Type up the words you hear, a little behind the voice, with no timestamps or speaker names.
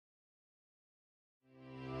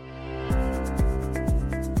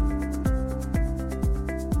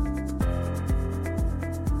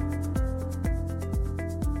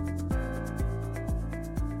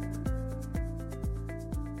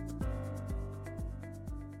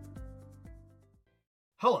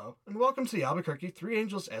Hello, and welcome to the Albuquerque Three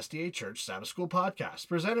Angels SDA Church Sabbath School podcast,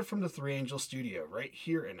 presented from the Three Angels studio right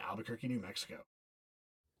here in Albuquerque, New Mexico.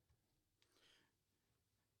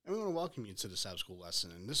 And we want to welcome you to the Sabbath School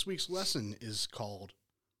lesson. And this week's lesson is called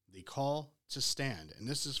The Call to Stand. And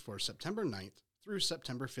this is for September 9th through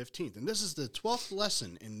September 15th. And this is the 12th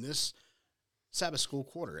lesson in this Sabbath School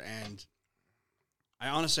quarter. And I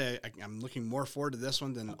honestly, I'm looking more forward to this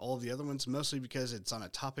one than all of the other ones, mostly because it's on a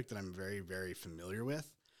topic that I'm very, very familiar with.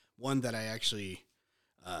 One that I actually,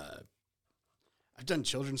 I've done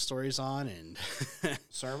children's stories on and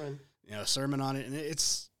sermon on it. And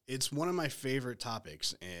it's one of my favorite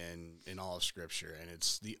topics in all of Scripture, and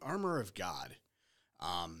it's the armor of God.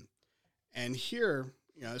 And here,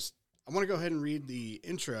 I want to go ahead and read the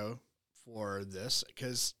intro for this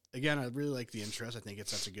because, again, I really like the intros. I think it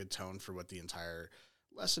sets a good tone for what the entire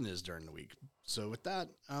lesson is during the week. So with that,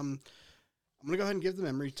 I'm going to go ahead and give the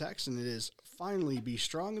memory text, and it is, "Finally, be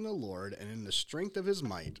strong in the Lord and in the strength of his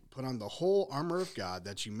might. Put on the whole armor of God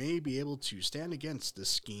that you may be able to stand against the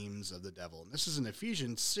schemes of the devil." And this is in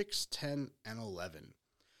Ephesians 6, 10, and 11.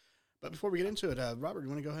 But before we get into it, Robert, you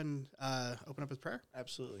want to go ahead and open up with prayer?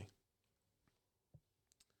 Absolutely.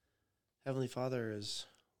 Heavenly Father, as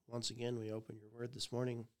once again we open your word this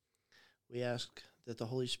morning, we ask that the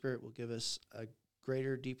Holy Spirit will give us a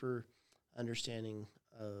greater, deeper understanding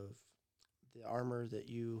of the armor that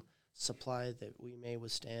you supply, that we may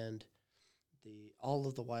withstand all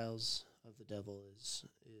of the wiles of the devil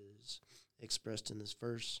is expressed in this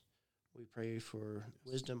verse. We pray for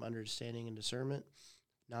wisdom, understanding, and discernment,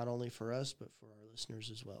 not only for us, but for our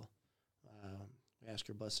listeners as well. We ask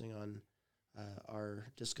your blessing on our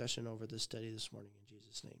discussion over this study this morning. In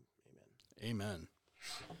Jesus' name, amen. Amen.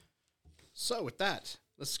 So with that,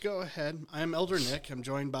 let's go ahead. I'm Elder Nick. I'm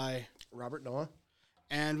joined by Robert Noah.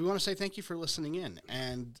 And we want to say thank you for listening in.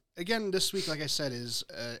 And again, this week, like I said,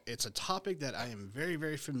 it's a topic that I am very,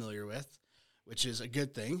 very familiar with, which is a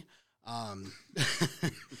good thing.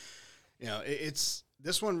 It's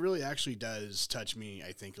this one really actually does touch me,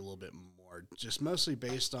 I think, a little bit more, just mostly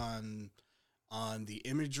based on the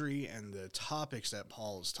imagery and the topics that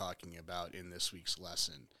Paul is talking about in this week's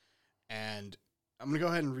lesson. And I'm going to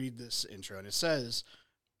go ahead and read this intro, and it says,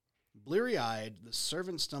 "Bleary-eyed, the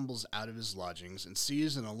servant stumbles out of his lodgings and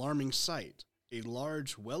sees an alarming sight, a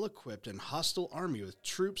large, well-equipped and hostile army with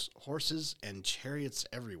troops, horses, and chariots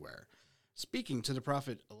everywhere. Speaking to the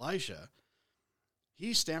prophet Elisha,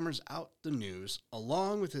 he stammers out the news,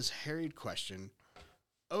 along with his harried question,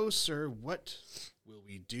 'Oh, sir, what will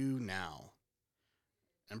we do now?'"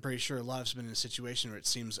 I'm pretty sure a lot of us have been in a situation where it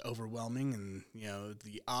seems overwhelming and,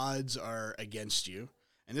 the odds are against you.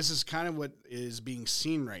 And this is kind of what is being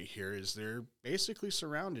seen right here, is they're basically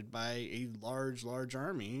surrounded by a large, large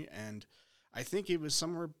army. And I think it was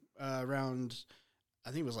somewhere around,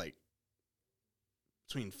 I think it was like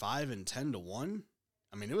between 5 and 10 to 1.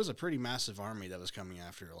 I mean, it was a pretty massive army that was coming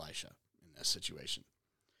after Elisha in this situation.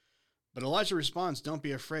 But Elijah responds, "Don't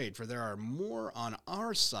be afraid, for there are more on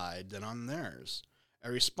our side than on theirs." A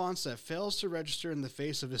response that fails to register in the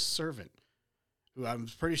face of his servant, who I'm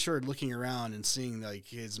pretty sure looking around and seeing like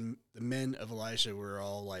the men of Elisha were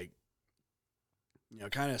all like,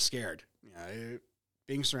 kind of scared.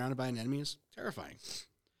 Being surrounded by an enemy is terrifying.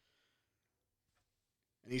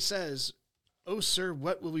 And he says, "Oh, sir,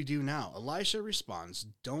 what will we do now?" Elisha responds,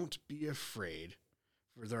 "Don't be afraid,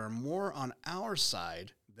 for there are more on our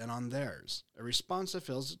side than on theirs." A response that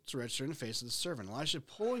fails to register in the face of the servant. Elisha,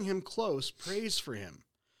 pulling him close, prays for him.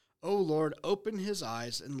 "O Lord, open his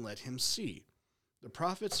eyes and let him see." The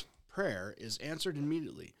prophet's prayer is answered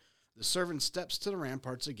immediately. The servant steps to the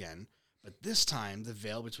ramparts again, but this time the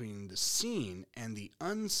veil between the seen and the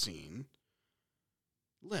unseen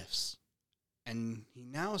lifts, and he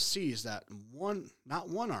now sees that not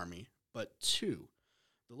one army, but two.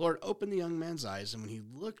 The Lord opened the young man's eyes, and when he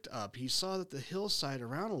looked up, he saw that the hillside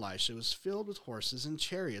around Elisha was filled with horses and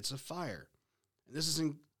chariots of fire. And this is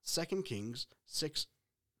in 2 Kings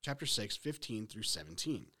chapter 6, 15 through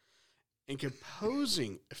 17. In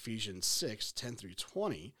composing Ephesians 6, 10 through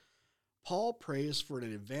 20, Paul prays for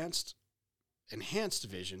an enhanced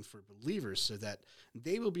vision for believers so that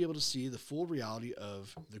they will be able to see the full reality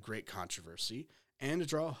of the great controversy and to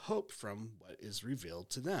draw hope from what is revealed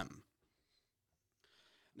to them.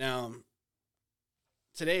 Now,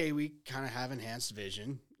 today we kind of have enhanced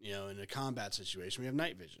vision, in a combat situation. We have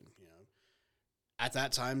night vision, At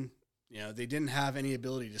that time, they didn't have any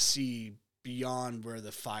ability to see beyond where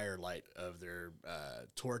the firelight of their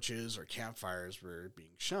torches or campfires were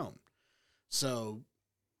being shown. So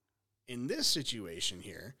in this situation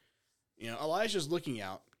here, Elijah's looking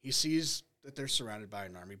out. He sees that they're surrounded by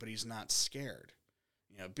an army, but he's not scared.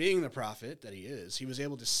 being the prophet that he is, he was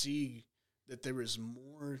able to see that there was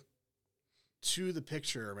more to the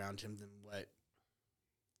picture around him than what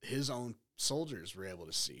his own soldiers were able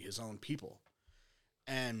to see, his own people.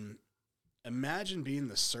 And imagine being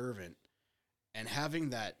the servant and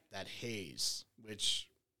having that haze, which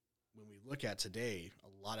when we look at today,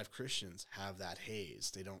 a lot of Christians have that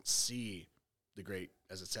haze. They don't see the great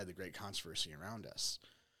controversy around us.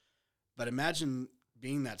 But imagine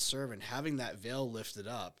being that servant, having that veil lifted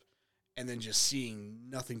up, and then just seeing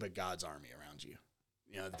nothing but God's army around you.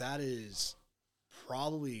 That is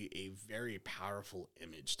probably a very powerful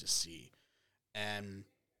image to see. And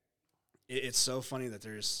it's so funny that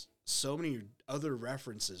there's so many other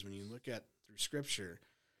references when you look at through Scripture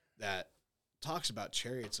that talks about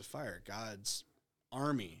chariots of fire, God's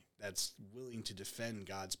army that's willing to defend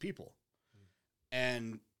God's people.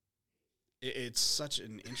 And it's such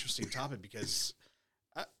an interesting topic because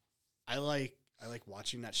I like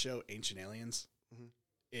watching that show, Ancient Aliens.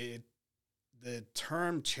 Mm-hmm. The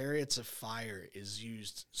term chariots of fire is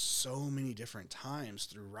used so many different times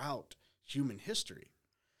throughout human history,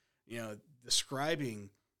 describing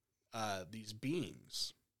these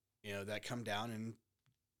beings, that come down and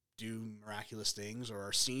do miraculous things or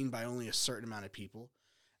are seen by only a certain amount of people.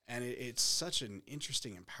 And it's such an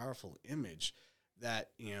interesting and powerful image that,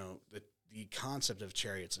 the concept of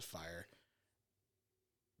chariots of fire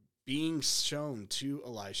being shown to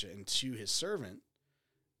Elisha and to his servant,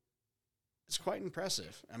 it's quite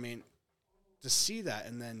impressive. I mean, to see that,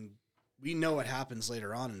 and then we know what happens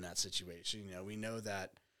later on in that situation. We know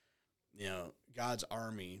that, God's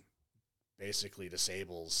army basically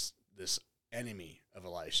disables this enemy of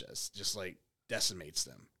Elisha's, just like decimates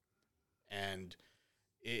them. And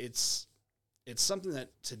it's something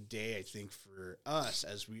that today, I think for us,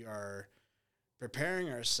 as we are preparing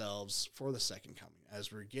ourselves for the second coming,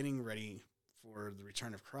 as we're getting ready for the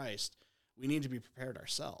return of Christ, we need to be prepared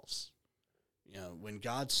ourselves. When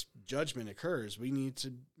God's judgment occurs, we need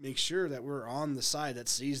to make sure that we're on the side that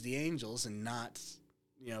sees the angels and not,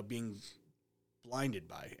 being blinded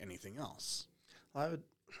by anything else. I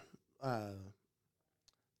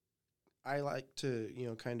like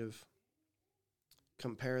to, kind of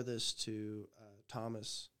compare this to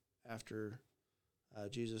Thomas after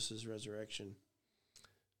Jesus' resurrection,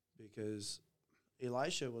 because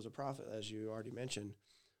Elisha was a prophet, as you already mentioned,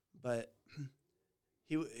 but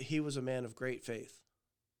he was a man of great faith.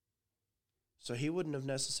 So he wouldn't have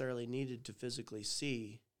necessarily needed to physically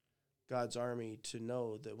see God's army to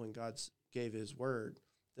know that when God gave his word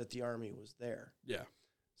that the army was there. Yeah.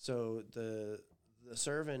 So the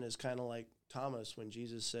servant is kind of like Thomas when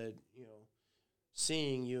Jesus said,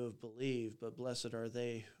 seeing you have believed, but blessed are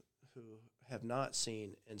they who have not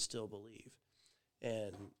seen and still believe.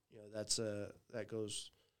 And that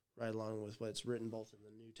goes right along with what's written both in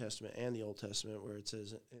the New Testament and the Old Testament, where it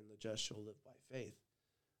says, "And the just shall live by faith."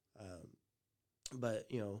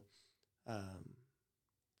 But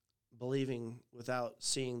believing without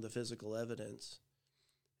seeing the physical evidence,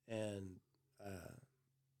 and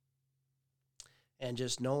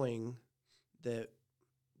just knowing that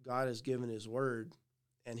God has given his word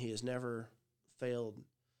and he has never failed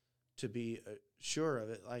to be sure of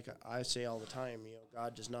it. Like I say all the time,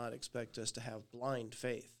 God does not expect us to have blind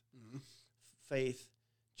faith. Mm-hmm. Faith,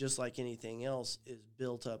 just like anything else, is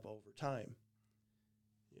built up over time.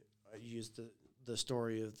 I use the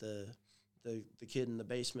story of the kid in the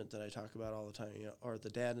basement that I talk about all the time, or the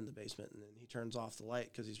dad in the basement, and then he turns off the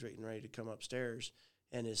light because he's getting ready to come upstairs,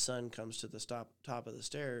 and his son comes to the top of the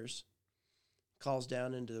stairs, calls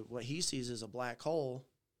down into what he sees as a black hole.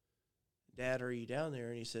 "Dad, are you down there?"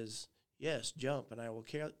 And he says, "Yes, jump, and I will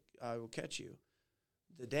catch you."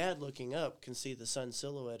 The dad looking up can see the sun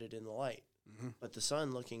silhouetted in the light, mm-hmm. but the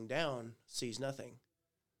son looking down sees nothing.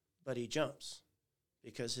 But he jumps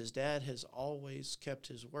because his dad has always kept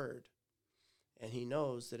his word, and he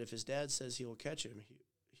knows that if his dad says he will catch him,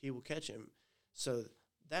 he will catch him. So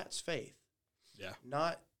that's faith. Yeah.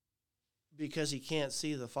 Not because he can't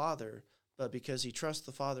see the Father, but because he trusts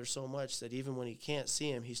the Father so much that even when he can't see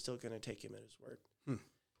him, he's still going to take him at his word.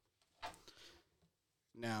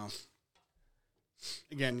 Now,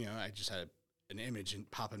 again, I just had an image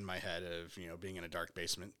pop in my head of, being in a dark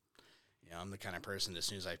basement. I'm the kind of person, as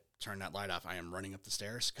soon as I turn that light off, I am running up the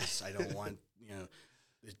stairs because I don't want,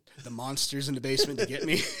 the monsters in the basement to get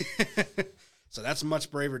me. So that's a much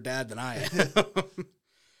braver dad than I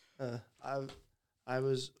am.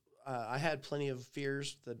 I had plenty of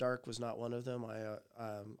fears. The dark was not one of them. I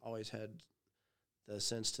always had the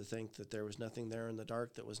sense to think that there was nothing there in the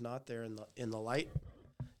dark that was not there in the light.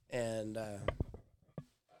 And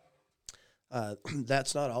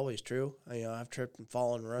That's not always true. I've tripped and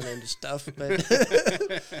fallen and run into stuff, but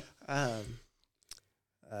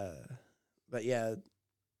but yeah,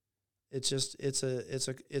 it's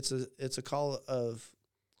a call of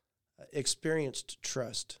experienced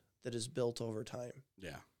trust that is built over time.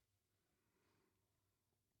 Yeah.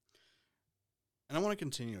 And I want to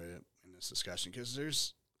continue it in this discussion because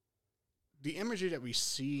there's the imagery that we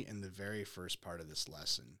see in the very first part of this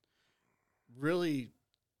lesson really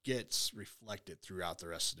gets reflected throughout the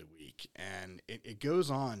rest of the week. And it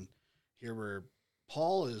goes on here where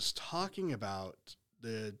Paul is talking about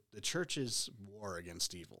the church's war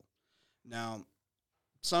against evil. Now,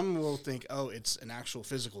 some will think, oh, it's an actual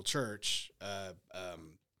physical church, a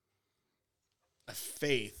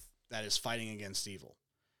faith that is fighting against evil.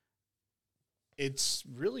 It's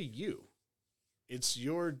really you. It's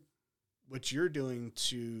what you're doing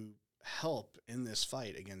to help in this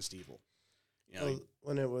fight against evil. Well,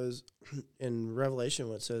 when it was in Revelation,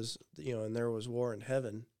 when it says, and there was war in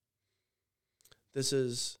heaven, this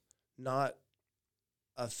is not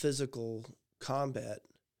a physical combat.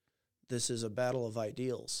 This is a battle of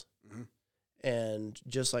ideals. Mm-hmm. And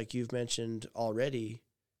just like you've mentioned already,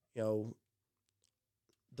 the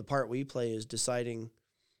part we play is deciding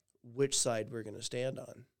which side we're going to stand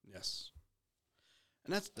on. Yes.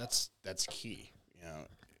 And that's key.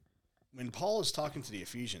 When Paul is talking to the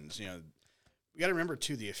Ephesians, we got to remember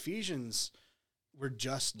too, the Ephesians were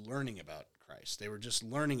just learning about Christ. They were just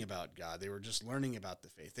learning about God. They were just learning about the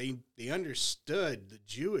faith. They understood the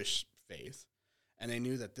Jewish faith, and they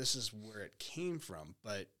knew that this is where it came from,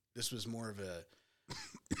 but this was more of a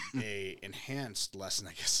enhanced lesson,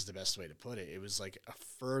 I guess is the best way to put it. It was like a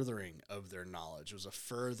furthering of their knowledge. It was a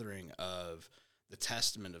furthering of the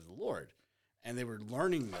testament of the Lord. And they were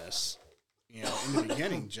learning this, in the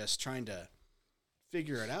beginning, just trying to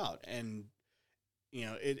figure it out. And,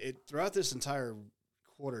 it throughout this entire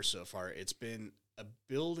quarter so far, it's been a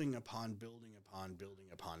building upon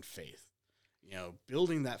faith.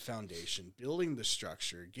 Building that foundation, building the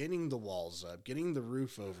structure, getting the walls up, getting the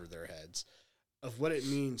roof over their heads of what it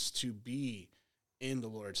means to be in the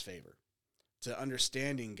Lord's favor, to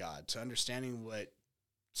understanding God, to understanding what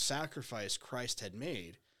sacrifice Christ had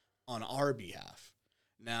made on our behalf.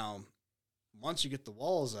 Now, once you get the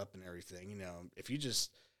walls up and everything, if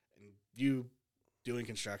you doing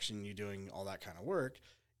construction, you doing all that kind of work,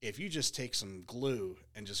 if you just take some glue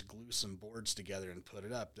and just glue some boards together and put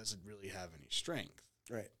it up, doesn't really have any strength.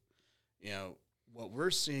 Right. What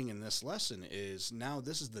we're seeing in this lesson is now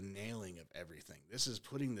this is the nailing of everything. This is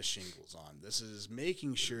putting the shingles on. This is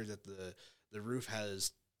making sure that the roof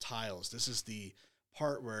has tiles. This is the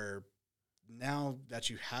part where now that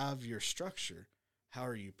you have your structure, how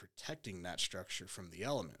are you protecting that structure from the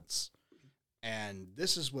elements? And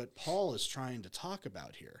this is what Paul is trying to talk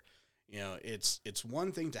about here. It's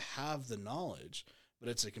one thing to have the knowledge, but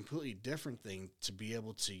it's a completely different thing to be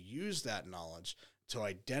able to use that knowledge to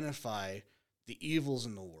identify the evils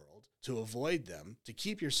in the world, to avoid them, to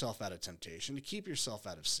keep yourself out of temptation, to keep yourself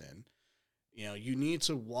out of sin. You need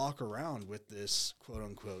to walk around with this quote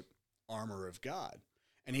unquote armor of God.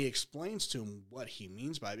 And he explains to him what he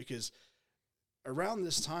means by it, because around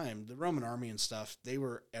this time, the Roman army and stuff, they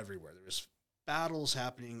were everywhere. There was battles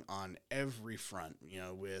happening on every front,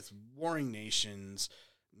 with warring nations,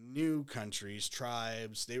 new countries,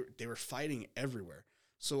 tribes. They were fighting everywhere.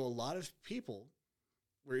 So a lot of people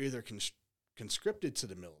were either conscripted to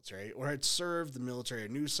the military or had served the military or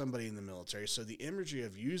knew somebody in the military. So the imagery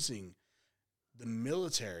of using the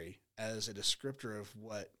military as a descriptor of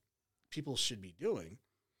what people should be doing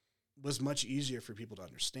was much easier for people to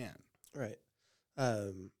understand. Right.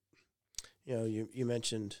 You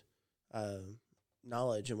mentioned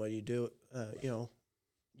knowledge and what you do,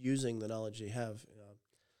 using the knowledge you have.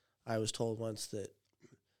 I was told once that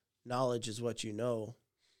knowledge is what you know.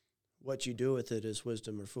 What you do with it is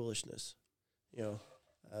wisdom or foolishness.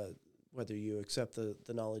 Whether you accept the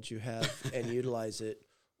knowledge you have and utilize it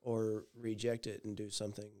or reject it and do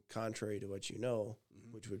something contrary to what you know,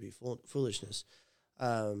 mm-hmm. which would be foolishness.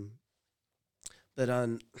 But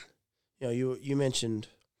you mentioned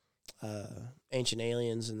ancient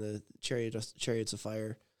aliens and the chariots of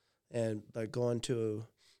fire, and by going to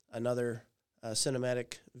another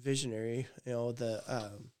cinematic visionary,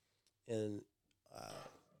 in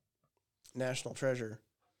National Treasure,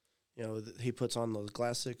 he puts on those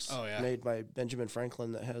glasses made by Benjamin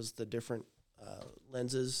Franklin that has the different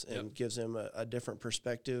lenses and gives him a different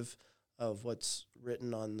perspective of what's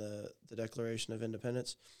written on the Declaration of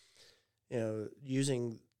Independence.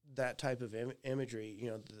 Using that type of imagery,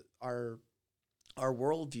 our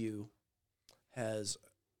worldview has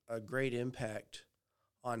a great impact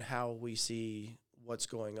on how we see what's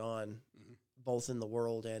going on, both in the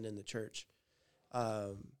world and in the church.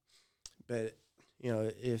 But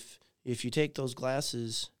if you take those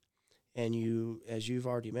glasses and you, as you've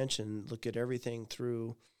already mentioned, look at everything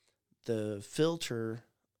through the filter,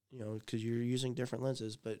 because you're using different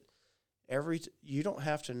lenses, but you don't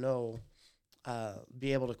have to know,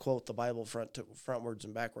 be able to quote the Bible frontwards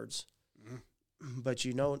and backwards, but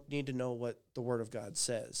need to know what the Word of God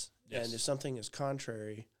says. Yes. And if something is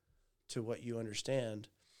contrary to what you understand,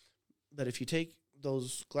 but if you take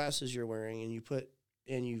those glasses you're wearing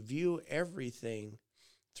and you view everything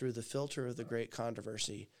through the filter of the great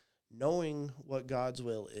controversy, knowing what God's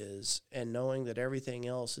will is and knowing that everything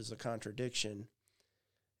else is a contradiction,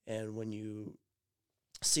 and when you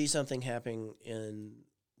see something happening in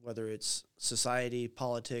whether it's society,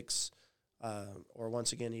 politics, or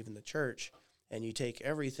once again even the church, and you take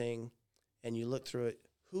everything and you look through it,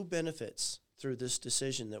 who benefits through this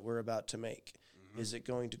decision that we're about to make? Is it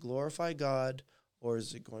going to glorify God, or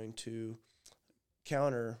is it going to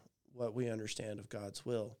counter what we understand of God's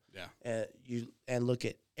will? Yeah. And look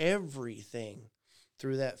at everything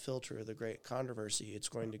through that filter of the great controversy. It's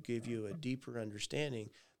going to give you a deeper understanding,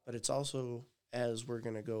 but it's also, as we're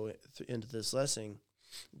going to go into this lesson,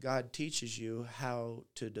 God teaches you how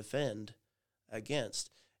to defend against.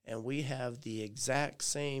 And we have the exact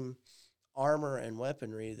same armor and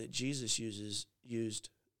weaponry that Jesus used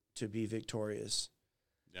to be victorious.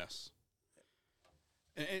 Yes.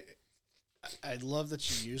 And I love that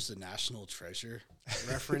you use the National Treasure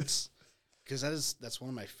reference, because that's one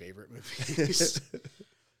of my favorite movies.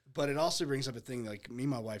 But it also brings up a thing, like me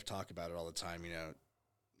and my wife talk about it all the time,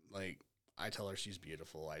 like I tell her she's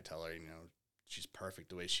beautiful. I tell her, she's perfect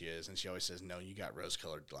the way she is. And she always says, no, you got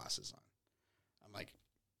rose-colored glasses on. I'm like,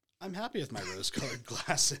 I'm happy with my rose-colored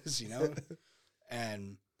glasses,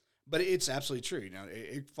 But it's absolutely true.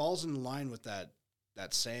 It falls in line with that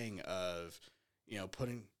saying of,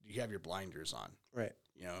 you have your blinders on. Right.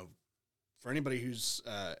 For anybody who's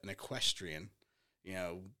an equestrian,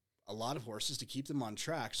 a lot of horses, to keep them on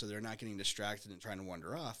track so they're not getting distracted and trying to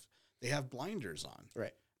wander off, they have blinders on.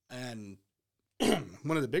 Right. And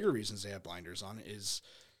one of the bigger reasons they have blinders on is,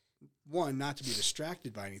 one, not to be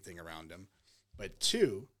distracted by anything around them, but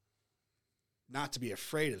two, not to be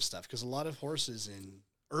afraid of stuff. Because a lot of horses in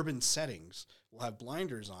urban settings will have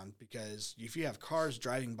blinders on, because if you have cars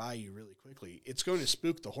driving by you really quickly, it's going to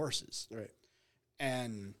spook the horses. Right.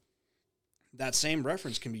 And that same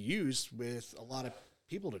reference can be used with a lot of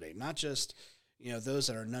people today, not just, those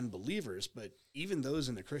that are non-believers, but even those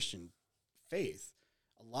in the Christian faith.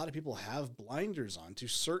 A lot of people have blinders on to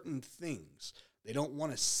certain things. They don't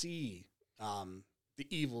want to see the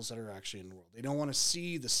evils that are actually in the world. They don't want to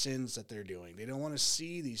see the sins that they're doing. They don't want to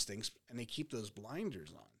see these things, and they keep those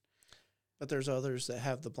blinders on. But there's others that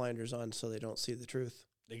have the blinders on so they don't see the truth.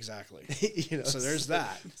 Exactly. So there's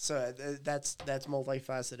that. So that's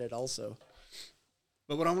multifaceted also.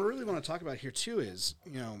 But what I really want to talk about here too is,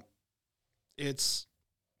 it's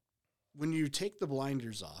when you take the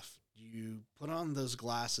blinders off, you put on those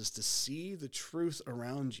glasses to see the truth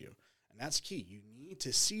around you. And that's key. You need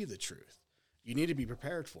to see the truth. You need to be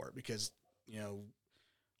prepared for it, because,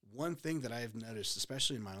 one thing that I've noticed,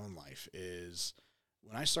 especially in my own life, is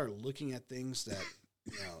when I start looking at things that,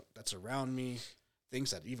 that's around me,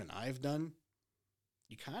 things that even I've done,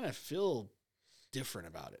 you kind of feel different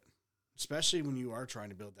about it, especially when you are trying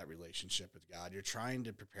to build that relationship with God. You're trying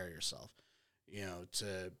to prepare yourself,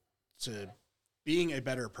 to being a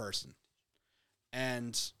better person.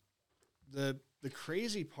 And the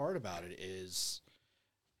crazy part about it is,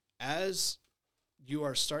 as you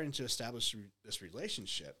are starting to establish this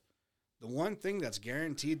relationship, the one thing that's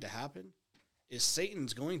guaranteed to happen is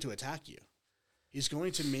Satan's going to attack you. He's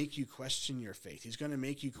going to make you question your faith. He's going to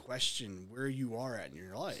make you question where you are at in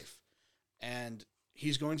your life. And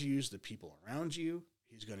he's going to use the people around you.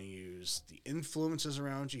 He's going to use the influences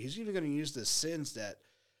around you. He's even going to use the sins that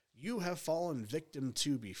you have fallen victim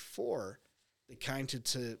to before, that kind of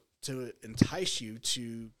to entice you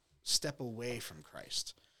to step away from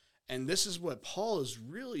Christ. And this is what Paul is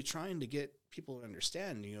really trying to get people to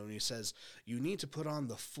understand, when he says, you need to put on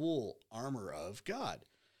the full armor of God,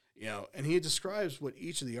 and he describes what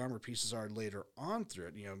each of the armor pieces are later on through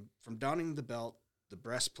it, from donning the belt, the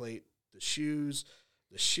breastplate, the shoes,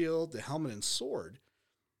 the shield, the helmet, and sword.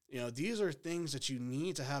 These are things that you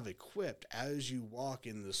need to have equipped as you walk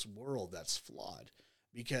in this world that's flawed,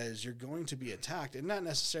 because you're going to be attacked, and not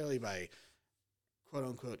necessarily by quote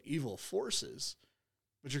unquote evil forces,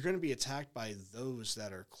 but you're going to be attacked by those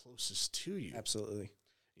that are closest to you. Absolutely.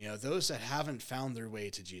 Those that haven't found their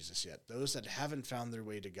way to Jesus yet, those that haven't found their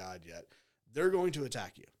way to God yet, they're going to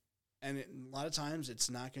attack you. And a lot of times it's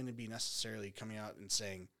not going to be necessarily coming out and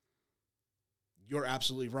saying, you're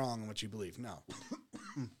absolutely wrong in what you believe. No.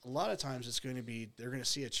 A lot of times it's going to be, they're going to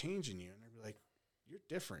see a change in you and they're like, you're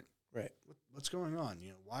different. Right. What's going on?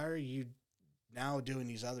 Why are you now doing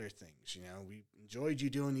these other things? We enjoyed you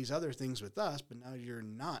doing these other things with us, but now you're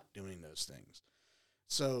not doing those things.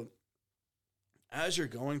 So as you're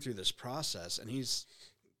going through this process, and he's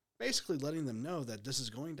basically letting them know that this is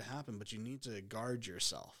going to happen, but you need to guard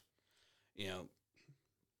yourself,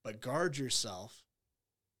 but guard yourself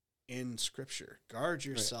in Scripture, guard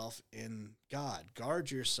yourself in God, guard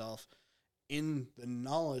yourself in the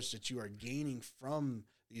knowledge that you are gaining from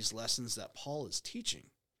these lessons that Paul is teaching.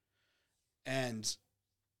 And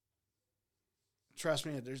trust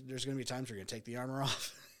me, there's going to be times where you're going to take the armor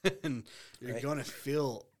off and you're going to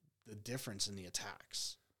feel the difference in the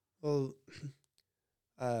attacks. Well,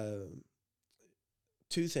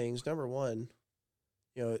 two things. Number one,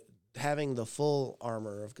 having the full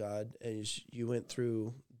armor of God, as you went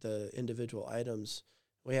through the individual items,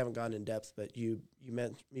 we haven't gone in depth, but you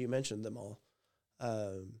mentioned them all.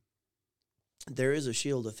 There is a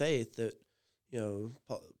shield of faith that,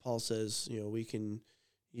 Paul says, we can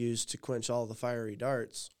use to quench all the fiery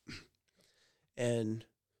darts. And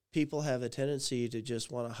people have a tendency to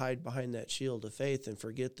just want to hide behind that shield of faith and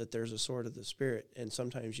forget that there's a sword of the Spirit, and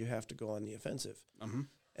sometimes you have to go on the offensive.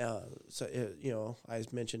 So, I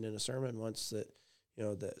mentioned in a sermon once that,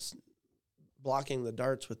 that blocking the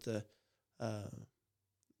darts with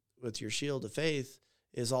your shield of faith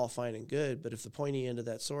is all fine and good, but if the pointy end of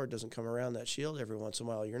that sword doesn't come around that shield every once in a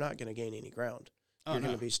while, you're not going to gain any ground. You're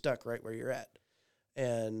going to be stuck right where you're at.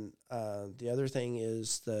 And the other thing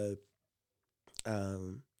is the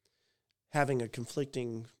having a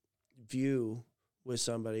conflicting view with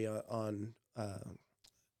somebody on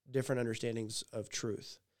different understandings of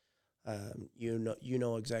truth. You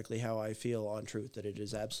know exactly how I feel on truth, that it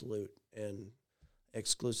is absolute and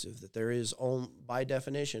exclusive, that there is, by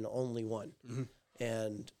definition, only one. Mm-hmm.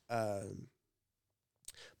 And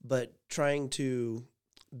but trying to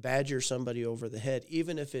badger somebody over the head,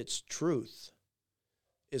 even if it's truth,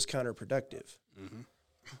 is counterproductive. Mm-hmm.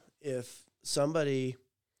 If somebody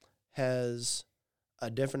has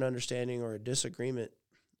a different understanding or a disagreement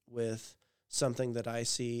with something that I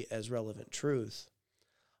see as relevant truth,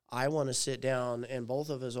 I want to sit down and both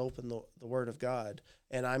of us open the Word of God,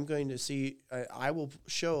 and I'm going to see, I will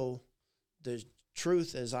show the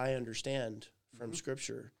truth as I understand from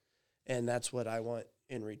Scripture, and that's what I want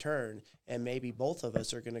in return. And maybe both of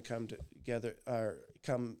us are going to come together or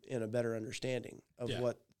come in a better understanding of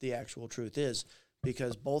what the actual truth is,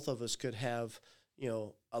 because both of us could have,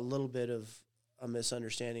 a little bit of a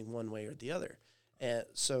misunderstanding one way or the other. And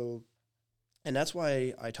so, and that's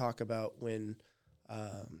why I talk about when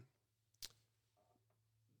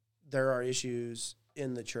there are issues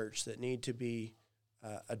in the church that need to be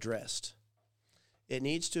addressed. It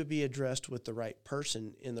needs to be addressed with the right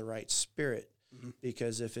person in the right spirit,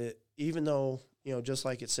 because even though, just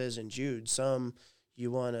like it says in Jude, some you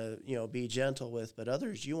want to, be gentle with, but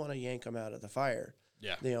others you want to yank them out of the fire.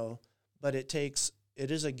 Yeah. But it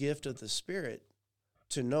is a gift of the Spirit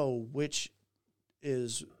to know which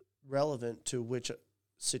is relevant to which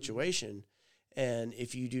situation. And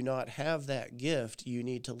if you do not have that gift, you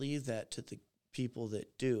need to leave that to the people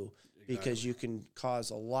that do, because you can cause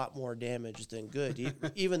a lot more damage than good,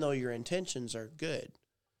 even though your intentions are good.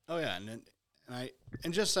 Oh yeah,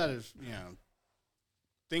 and just out of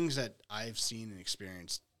things that I've seen and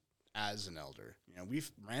experienced as an elder,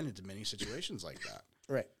 we've ran into many situations like that,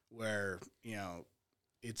 right? Where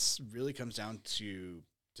it's really comes down to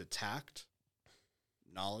tact,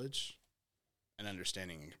 knowledge, and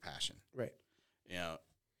understanding and compassion, right?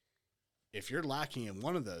 If you're lacking in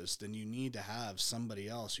one of those, then you need to have somebody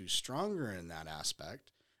else who's stronger in that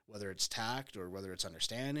aspect, whether it's tact or whether it's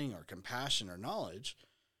understanding or compassion or knowledge.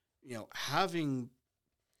 Having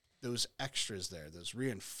those extras there, those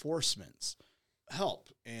reinforcements, help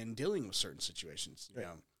in dealing with certain situations. Right.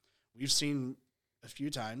 We've seen a few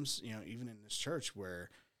times, even in this church, where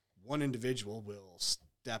one individual will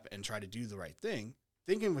step and try to do the right thing,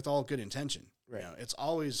 thinking with all good intention. Right. It's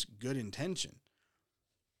always good intention.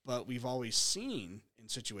 But we've always seen in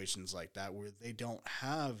situations like that where they don't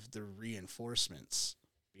have the reinforcements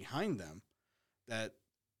behind them, that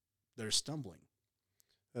they're stumbling.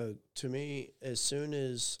 To me, as soon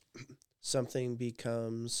as something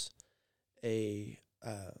becomes a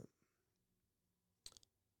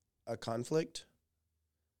conflict,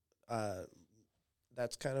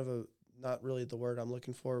 that's kind of not really the word I'm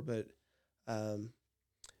looking for, but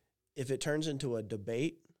if it turns into a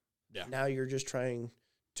debate, now you're just trying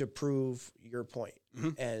to prove your point,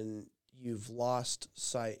 and you've lost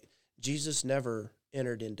sight. Jesus never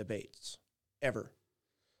entered in debates, ever.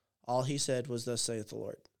 All he said was, "Thus saith the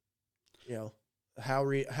Lord." You know,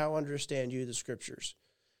 how understand you the scriptures?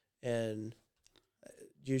 And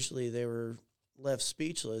usually they were left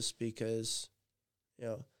speechless because,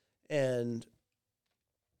 and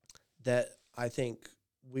that I think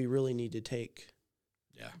we really need to take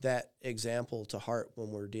that example to heart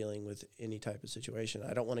when we're dealing with any type of situation.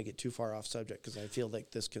 I don't want to get too far off subject because I feel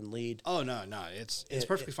like this can lead. Oh, no, it's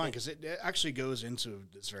perfectly fine because it actually goes into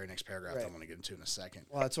this very next paragraph that I'm going to get into in a second.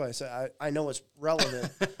 Well, that's why I said I know it's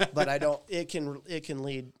relevant, but I don't. It can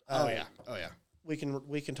lead. Oh yeah.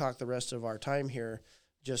 We can talk the rest of our time here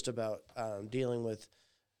just about dealing with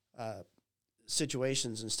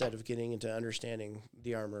situations instead of getting into understanding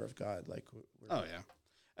the armor of God.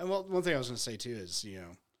 And one thing I was going to say too is, you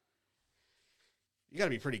got to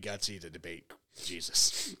be pretty gutsy to debate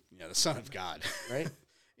Jesus, the Son of God, right?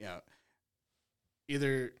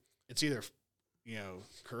 It's either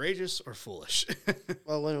courageous or foolish.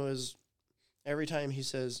 Well, when it was every time he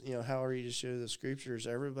says, how are you to share the scriptures?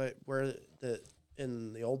 Everybody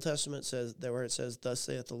in the Old Testament says that where it says, "Thus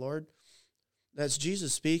saith the Lord," that's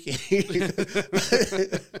Jesus speaking.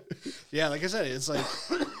 Yeah, like I said, it's like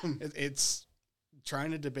it's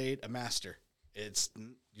trying to debate a master.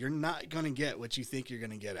 You're not going to get what you think you're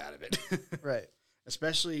going to get out of it. Right.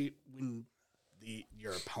 Especially when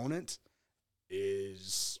your opponent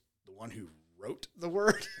is the one who wrote the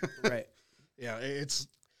word. Right. It's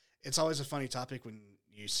always a funny topic when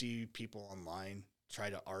you see people online try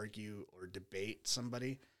to argue or debate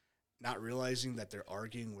somebody, not realizing that they're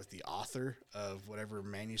arguing with the author of whatever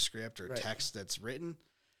manuscript or text that's written,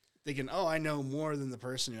 thinking, "Oh, I know more than the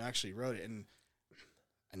person who actually wrote it." And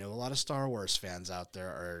I know a lot of Star Wars fans out there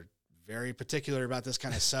are very particular about this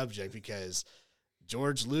kind of subject because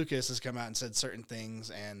George Lucas has come out and said certain things,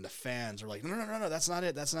 and the fans are like, no, that's not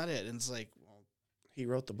it. And it's like, well, he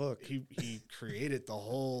wrote the book. He created the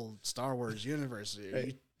whole Star Wars universe.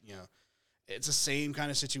 Right. It's the same kind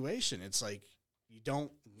of situation. It's like you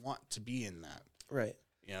don't want to be in that. Right.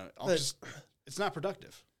 It's not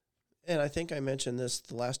productive. And I think I mentioned this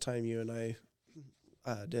the last time you and I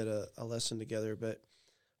did a lesson together, but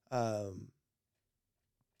I've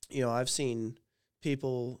seen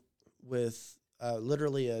people with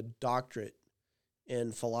literally a doctorate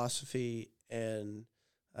in philosophy and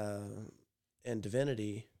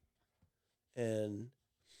divinity,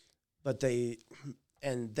 but they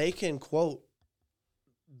can quote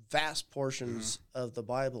vast portions of the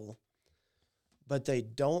Bible, but they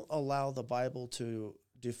don't allow the Bible to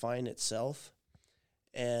define itself.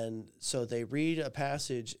 And so they read a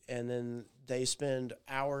passage and then they spend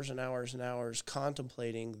hours and hours and hours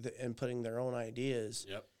contemplating and putting their own ideas.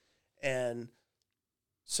 Yep. And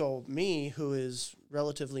so me, who is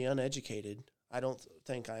relatively uneducated, I don't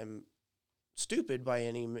think I'm stupid by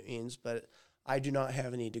any means, but I do not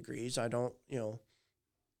have any degrees. I don't,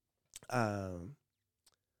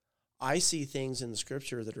 I see things in the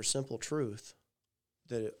scripture that are simple truth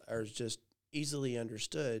that are just easily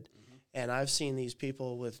understood. Mm-hmm. And I've seen these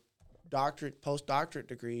people with postdoctorate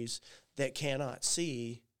degrees that cannot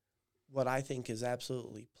see what I think is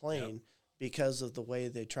absolutely plain because of the way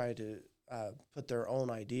they try to put their own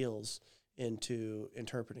ideals into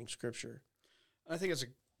interpreting scripture. I think it's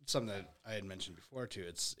something that I had mentioned before too.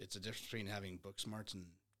 It's a difference between having book smarts and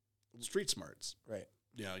street smarts. Right.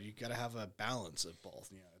 You got to have a balance of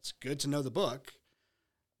both. It's good to know the book,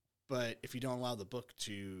 but if you don't allow the book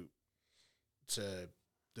to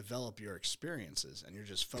develop your experiences and you're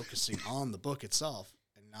just focusing on the book itself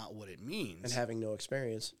and not what it means, and having no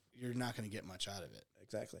experience, you're not going to get much out of it.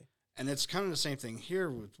 Exactly. And it's kind of the same thing here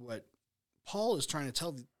with what Paul is trying to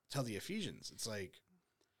tell the Ephesians. It's like,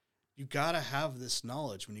 you got to have this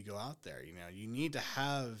knowledge when you go out there. You need to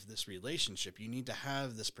have this relationship. You need to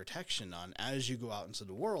have this protection on as you go out into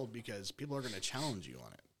the world because people are going to challenge you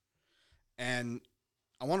on it. And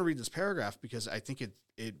I want to read this paragraph because I think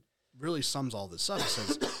it really sums all this up. It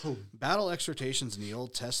says, battle exhortations in the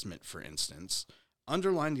Old Testament, for instance,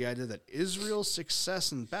 underline the idea that Israel's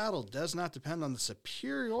success in battle does not depend on the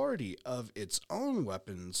superiority of its own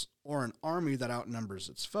weapons or an army that outnumbers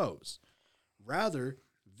its foes. Rather,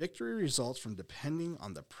 victory results from depending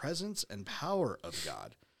on the presence and power of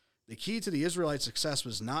God. The key to the Israelite success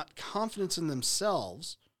was not confidence in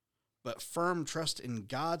themselves, but firm trust in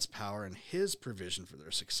God's power and his provision for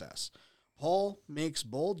their success. Paul makes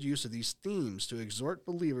bold use of these themes to exhort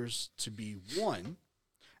believers to be, one,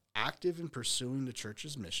 active in pursuing the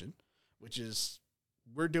church's mission, which is,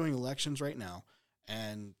 we're doing elections right now,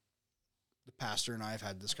 and the pastor and I have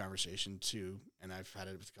had this conversation too, and I've had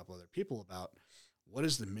it with a couple other people about what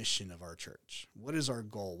is the mission of our church? What is our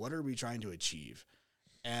goal? What are we trying to achieve?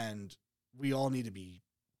 And we all need to be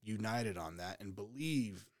united on that and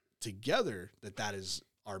believe together that that is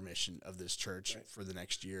our mission of this church for the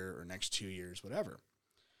next year or next 2 years, whatever.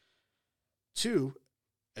 2,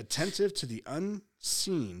 attentive to the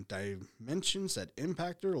unseen dimensions that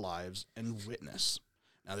impact their lives and witness.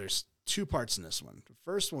 Now, there's 2 parts in this one. The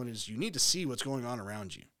first one is you need to see what's going on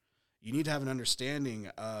around you. You need to have an understanding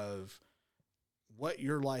of what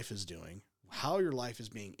your life is doing, how your life is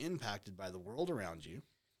being impacted by the world around you,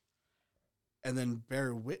 and then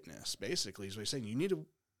bear witness, basically, is what he's saying. You need to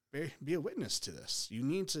be a witness to this. You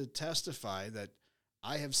need to testify that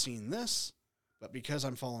I have seen this, but because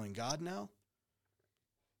I'm following God now,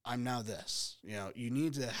 I'm now this. You know, you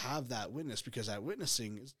need to have that witness because that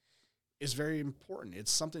witnessing is very important.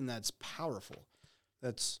 It's something that's powerful.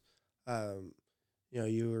 That's,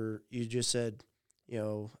 you just said,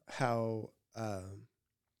 how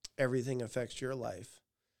everything affects your life,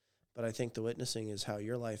 but I think the witnessing is how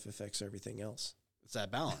your life affects everything else. It's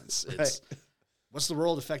that balance. Right. It's what's the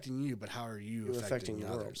world affecting you, but how are you affecting the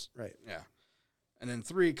others? world? Right. Yeah. And then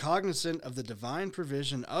 3, cognizant of the divine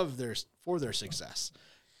provision for their success.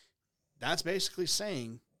 That's basically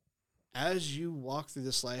saying, as you walk through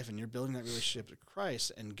this life and you're building that relationship with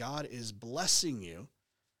Christ and God is blessing you,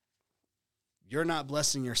 you're not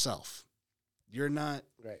blessing yourself. You're not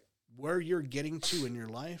right. Where you're getting to in your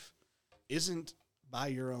life isn't by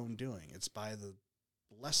your own doing. It's by the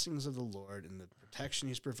blessings of the Lord and the protection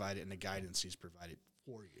he's provided and the guidance he's provided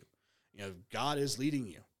for you. You know, God is leading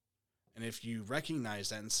you. And if you recognize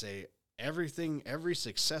that and say, every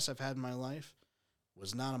success I've had in my life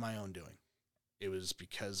was not of my own doing. It was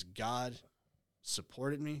because God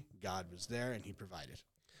supported me, God was there, and he provided.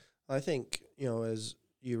 I think, as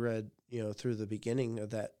you read, through the beginning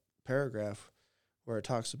of that paragraph where it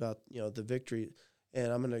talks about, the victory,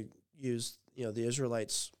 and I'm going to use, the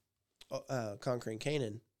Israelites conquering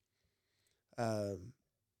Canaan.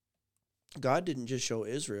 God didn't just show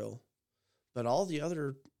Israel, but all the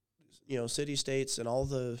other, city-states and all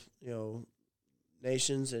the,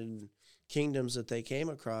 nations and kingdoms that they came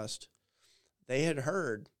across, they had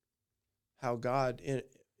heard how God,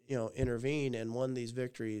 intervened and won these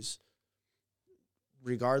victories,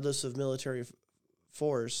 regardless of military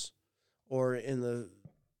force, or in the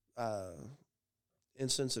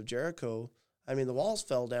instance of Jericho, I mean, the walls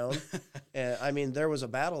fell down, and there was a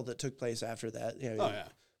battle that took place after that.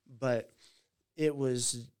 But it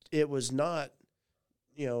was not,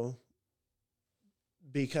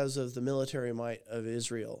 because of the military might of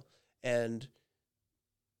Israel. And,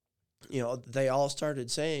 they all started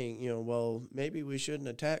saying, well, maybe we shouldn't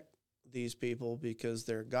attack these people because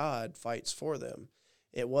their God fights for them.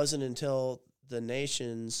 It wasn't until the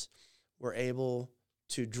nations were able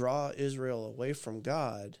to draw Israel away from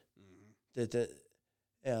God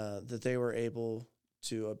that they were able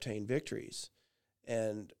to obtain victories.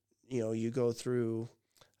 And, you go through,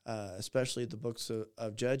 especially the books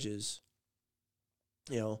of Judges,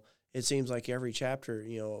 it seems like every chapter,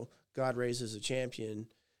 God raises a champion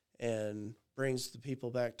and brings the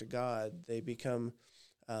people back to God. They become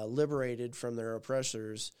liberated from their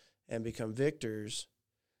oppressors and become victors.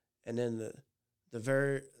 And then the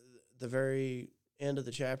very end of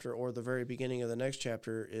the chapter or the very beginning of the next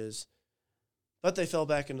chapter is, but they fell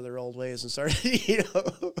back into their old ways and started,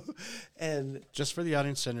 and just for the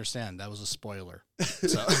audience to understand, that was a spoiler.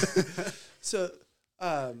 So,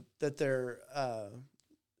 that they're,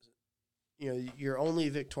 you're only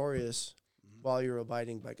victorious while you're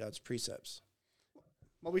abiding by God's precepts.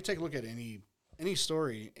 Well, we take a look at any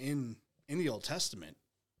story in the Old Testament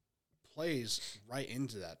plays right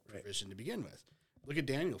into that provision to begin with. Look at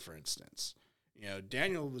Daniel, for instance.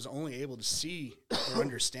 Daniel was only able to see or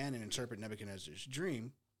understand and interpret Nebuchadnezzar's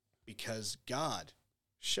dream because God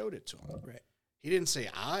showed it to him. Right. He didn't say,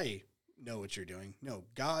 I know what you're doing. No,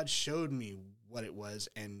 God showed me what it was,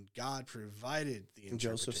 and God provided the interpretation. And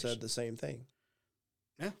Joseph said the same thing.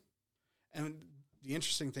 Yeah. And the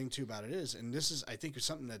interesting thing, too, about it is, and this is, I think,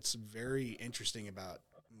 something that's very interesting about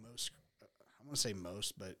most, I want to say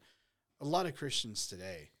most, but a lot of Christians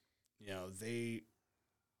today, they,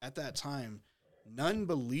 at that time,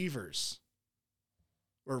 non-believers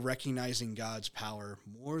were recognizing God's power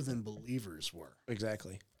more than believers were.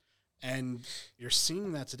 Exactly. And you're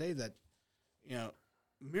seeing that today, that,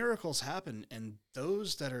 miracles happen, and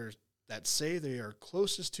those that say they are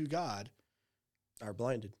closest to God are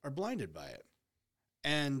blinded by it.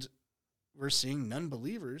 And we're seeing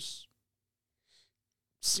non-believers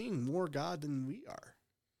seeing more God than we are.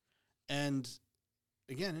 And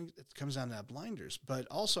again, it comes down to that blinders. But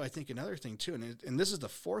also, I think another thing too, and this is the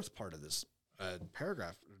fourth part of this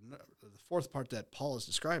paragraph, the fourth part that Paul is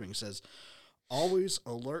describing, says, always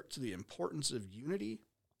alert to the importance of unity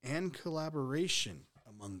and collaboration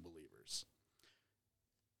among believers.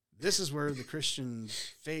 This is where the Christian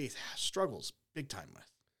faith struggles big time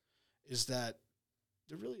with, is that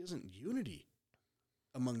there really isn't unity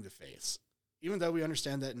among the faiths. Even though we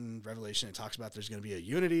understand that in Revelation it talks about there's going to be a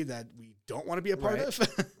unity that we don't want to be a part of.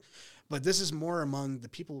 But this is more among the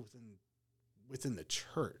people within the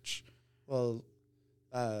church. Well,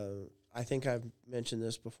 I think I've mentioned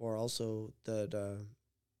this before also, that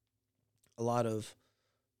a lot of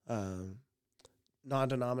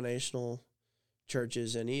non-denominational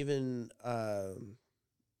churches, and even I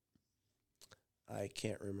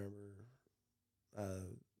can't remember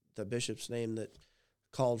the bishop's name that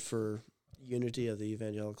called for unity of the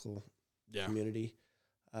evangelical community.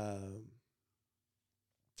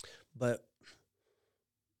 But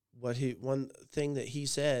one thing that he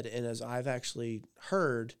said, and as I've actually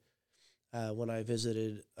heard when I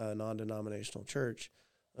visited a non-denominational church,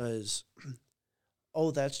 was,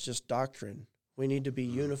 oh, that's just doctrine. We need to be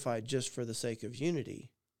unified just for the sake of unity.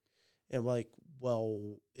 And like,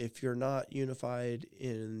 well, if you're not unified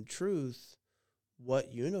in truth,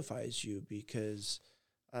 what unifies you? Because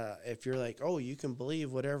if you're like, oh, you can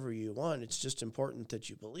believe whatever you want, it's just important that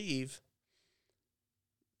you believe,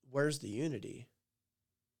 where's the unity?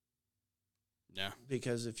 Yeah.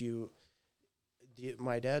 Because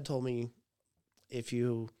my dad told me,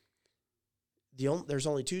 there's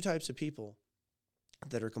only two types of people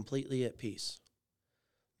that are completely at peace.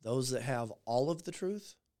 Those that have all of the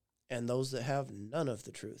truth and those that have none of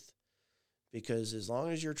the truth. Because as long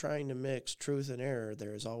as you're trying to mix truth and error,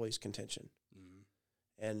 there is always contention.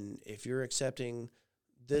 Mm-hmm. And if you're accepting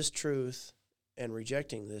this truth and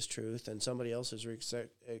rejecting this truth, and somebody else is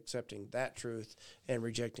accepting that truth and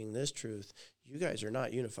rejecting this truth, you guys are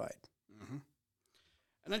not unified. Mm-hmm.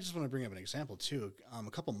 And I just want to bring up an example, too. A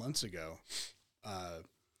couple months ago,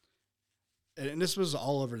 and this was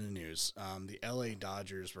all over the news, the LA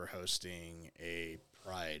Dodgers were hosting a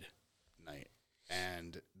Pride night.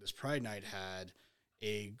 And this Pride night had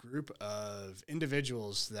a group of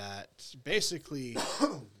individuals that basically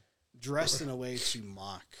dressed in a way to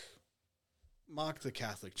mock the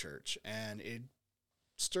Catholic Church. And it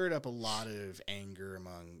stirred up a lot of anger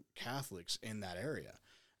among Catholics in that area.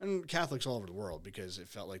 And Catholics all over the world, because it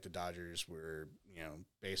felt like the Dodgers were,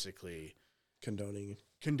 basically condoning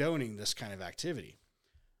this kind of activity.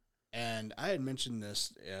 And I had mentioned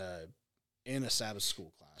this in a Sabbath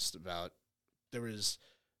school class about the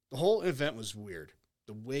whole event was weird.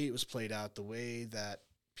 The way it was played out, the way that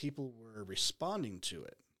people were responding to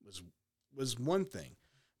it was one thing,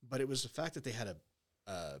 but it was the fact that they had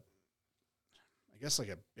I guess like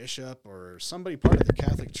a bishop or somebody part of the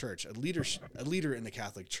Catholic Church, a leader in the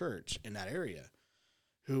Catholic Church in that area,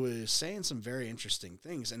 who was saying some very interesting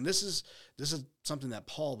things. And this is something that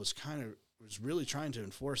Paul was really trying to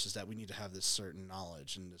enforce, is that we need to have this certain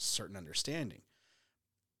knowledge and this certain understanding.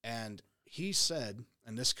 And he said,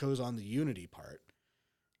 and this goes on the unity part,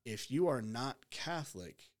 if you are not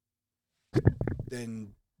Catholic,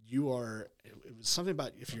 then it was something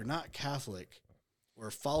about, if you're not Catholic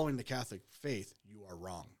or following the Catholic faith, you are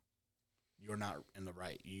wrong. You're not in the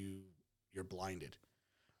right. You're blinded.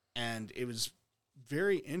 And it was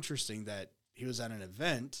very interesting that he was at an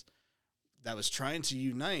event that was trying to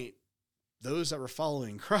unite those that were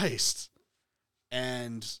following Christ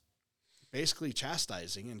and basically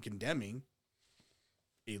chastising and condemning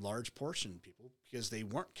a large portion of people because they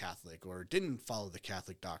weren't Catholic or didn't follow the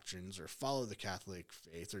Catholic doctrines or follow the Catholic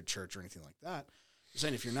faith or church or anything like that. They're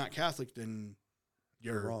saying if you're not Catholic, then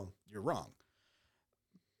you're wrong. You're wrong.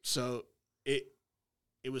 So it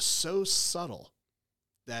was so subtle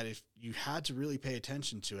that if you had to really pay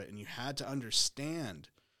attention to it and you had to understand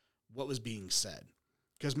what was being said,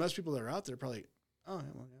 because most people that are out there probably, oh,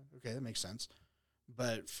 well, yeah, okay, that makes sense.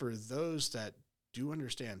 But for those that do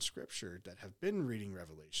understand Scripture, that have been reading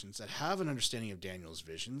Revelations, that have an understanding of Daniel's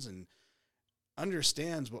visions and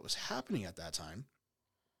understands what was happening at that time,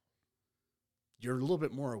 you're a little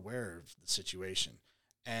bit more aware of the situation.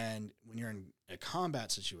 And when you're in a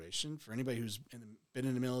combat situation, for anybody who's been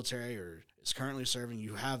in the military or is currently serving,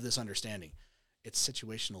 you have this understanding. It's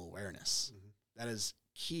situational awareness. Mm-hmm. That is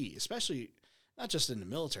key, especially not just in the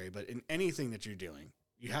military, but in anything that you're doing.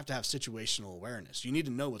 You have to have situational awareness. You need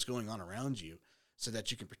to know what's going on around you so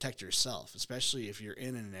that you can protect yourself, especially if you're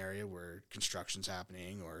in an area where construction's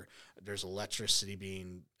happening or there's electricity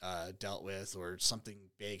being dealt with or something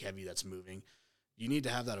big, heavy that's moving. You need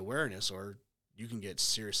to have that awareness or you can get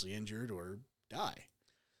seriously injured or die.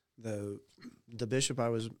 the bishop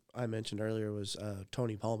I mentioned earlier was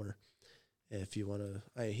Tony Palmer. If you want to,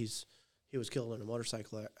 he was killed in a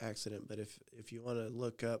motorcycle accident. But if you want to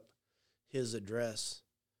look up his address,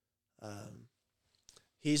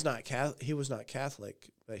 he was not Catholic,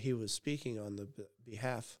 but he was speaking on the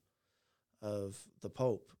behalf of the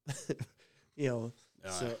Pope.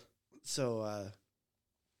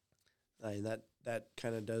 I mean, that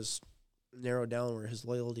kind of does narrow down where his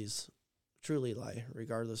loyalties truly lie,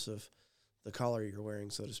 regardless of the collar you're wearing,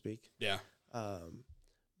 so to speak. Yeah.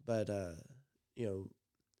 But a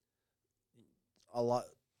lot.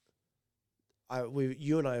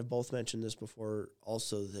 You and I have both mentioned this before,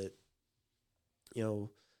 also, that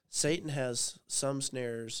Satan has some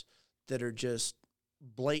snares that are just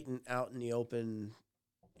blatant, out in the open,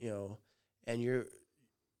 and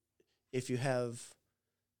if you have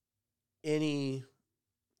any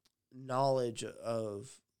knowledge of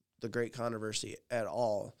the great controversy at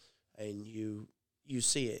all, and you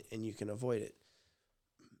see it and you can avoid it.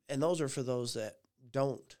 And those are for those that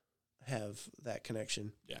don't have that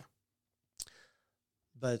connection. Yeah.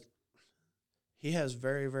 But he has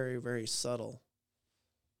very, very, very subtle,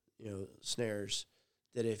 snares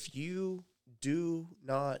that if you do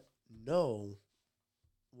not know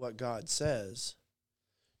what God says,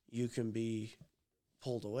 you can be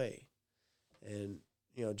pulled away. And,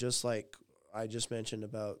 just like I just mentioned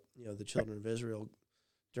about, the children of Israel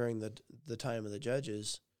during the time of the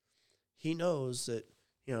judges, he knows that,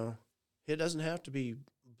 it doesn't have to be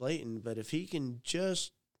blatant, but if he can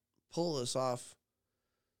just pull us off,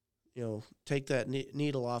 take that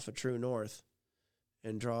needle off of true north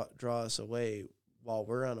and draw us away while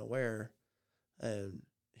we're unaware, and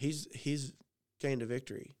he's gained a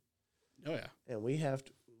victory. Oh yeah. And we have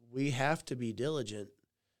to be diligent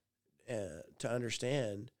to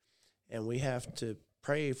understand, and we have to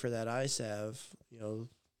pray for that eye salve,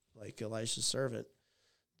 like Elisha's servant,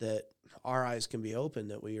 that our eyes can be open,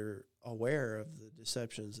 that we are aware of the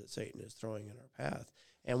deceptions that Satan is throwing in our path.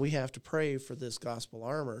 And we have to pray for this gospel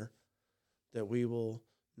armor, that we will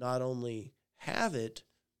not only have it,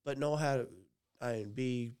 but know how to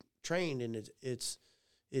be trained in its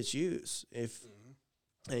use. If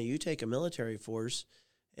you take a military force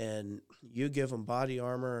and you give them body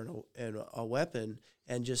armor and a weapon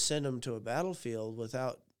and just send them to a battlefield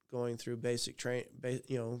without going through basic train,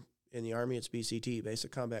 in the Army it's BCT,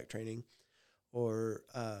 basic combat training, or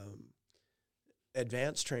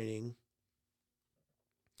advanced training,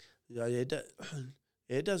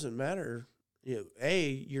 it doesn't matter.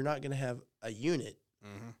 You're not going to have a unit,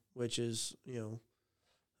 which is,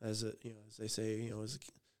 as they say, is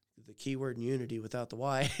the key word in unity without the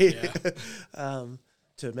Y. Yeah.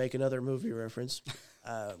 To make another movie reference,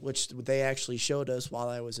 which they actually showed us while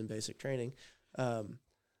I was in basic training.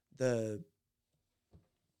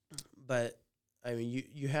 But I mean,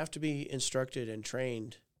 you have to be instructed and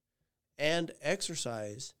trained and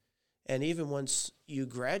exercise. And even once you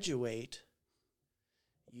graduate,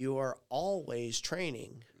 you are always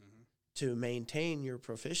training to maintain your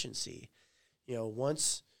proficiency.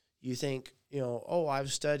 Once you think,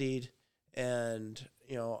 I've studied and,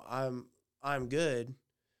 I'm good,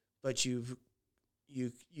 but you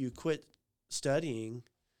quit studying.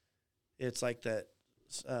 It's like that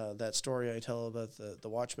story I tell about the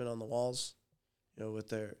watchmen on the walls, with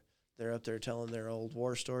they're up there telling their old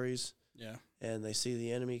war stories. Yeah. And they see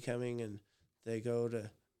the enemy coming and they go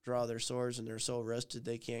to draw their swords and they're so rusted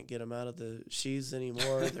they can't get them out of the sheaths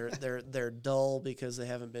anymore. They're dull because they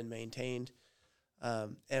haven't been maintained.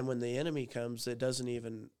 And when the enemy comes, it doesn't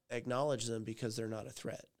even acknowledge them because they're not a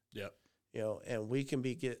threat. Yep. And we can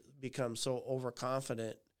become so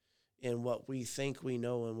overconfident in what we think we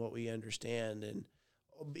know and what we understand. And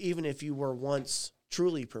even if you were once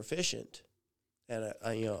truly proficient and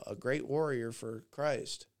a great warrior for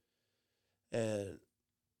Christ, and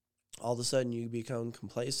all of a sudden you become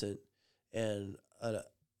complacent and a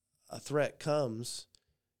threat comes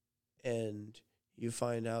and you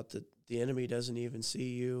find out that the enemy doesn't even see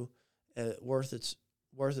you worth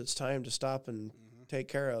its time to stop and take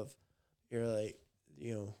care of. You're like,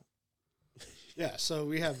 Yeah, so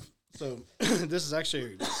this is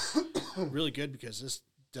actually really good because this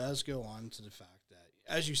does go on to the fact that,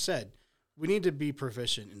 as you said, we need to be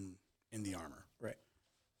proficient in the armor. Right.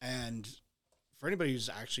 And for anybody who's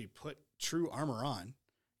actually put true armor on,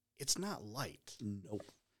 it's not light.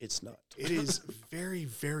 Nope, it's not. It is very,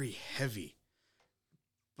 very heavy.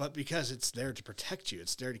 But because it's there to protect you,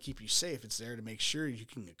 it's there to keep you safe, it's there to make sure you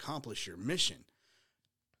can accomplish your mission.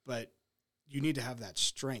 But you need to have that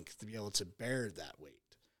strength to be able to bear that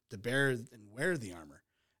weight, to bear and wear the armor.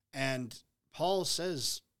 And Paul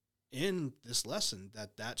says in this lesson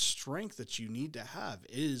that strength that you need to have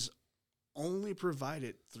is only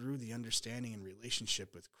provided through the understanding and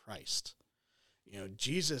relationship with Christ.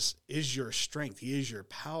 Jesus is your strength. He is your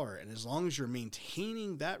power. And as long as you're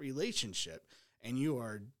maintaining that relationship and you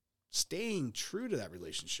are staying true to that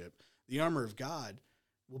relationship, the armor of God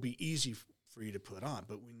will be easy for you to put on.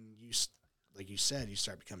 But when you, like you said, you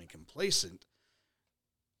start becoming complacent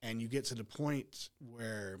and you get to the point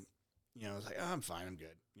where, it's like, oh, I'm fine, I'm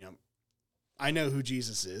good. I know who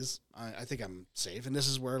Jesus is. I think I'm safe. And this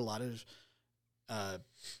is where a lot of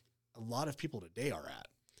people today are at.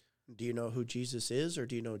 Do you know who Jesus is, or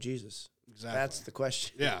do you know Jesus? Exactly. That's the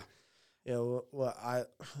question. Yeah.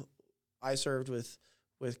 I served with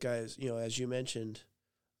guys, as you mentioned,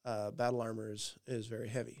 battle armor is very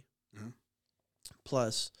heavy. Mm-hmm.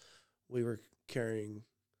 Plus, we were carrying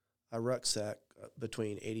a rucksack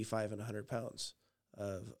between 85 and 100 pounds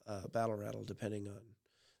of battle rattle, depending on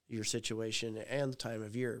your situation and the time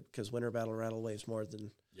of year, because winter battle rattle weighs more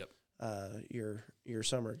than your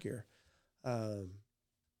summer gear.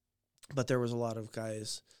 But there was a lot of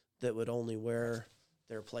guys that would only wear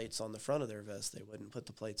their plates on the front of their vest. They wouldn't put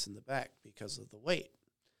the plates in the back because of the weight.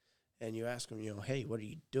 And you ask them, hey, what are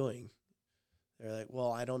you doing? They're like,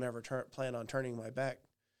 well, I don't ever plan on turning my back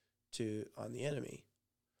on the enemy.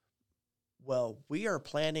 Well, we are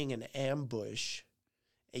planning an ambush,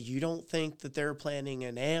 and you don't think that they're planning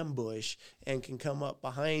an ambush and can come up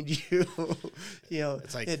behind you.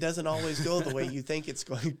 It's like, it doesn't always go the way you think it's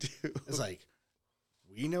going to. It's like,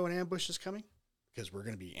 we know an ambush is coming because we're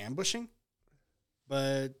going to be ambushing,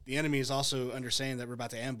 but the enemy is also understanding that we're about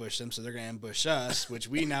to ambush them, so they're going to ambush us, which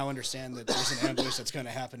we now understand that there's an ambush that's going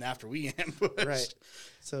to happen after we ambush. Right.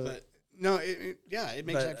 So, but no, it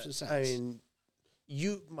makes absolute sense. I mean,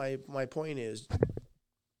 my point is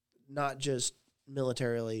not just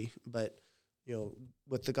militarily, but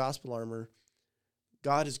with the gospel armor,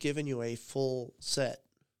 God has given you a full set.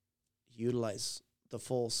 Utilize the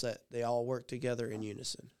full set. They all work together in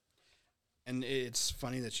unison. And it's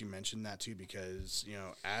funny that you mentioned that too, because,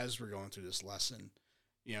 as we're going through this lesson,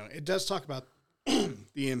 it does talk about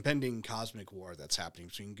the impending cosmic war that's happening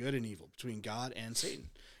between good and evil, between God and Satan.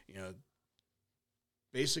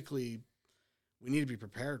 Basically, we need to be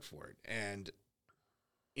prepared for it. And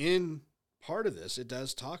in part of this, it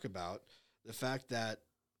does talk about the fact that,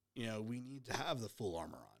 we need to have the full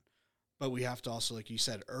armor on. But we have to also, like you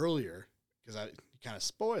said earlier, because I kind of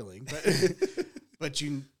spoiling, but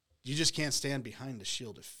you just can't stand behind the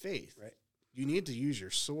shield of faith. Right. You need to use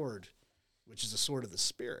your sword, which is the sword of the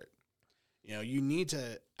Spirit. You need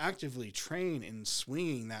to actively train in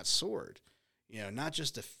swinging that sword, not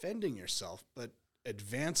just defending yourself, but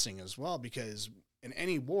advancing as well, because in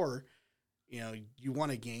any war, you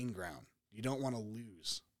want to gain ground. You don't want to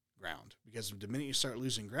lose ground, because the minute you start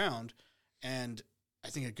losing ground, and I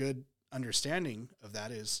think a good understanding of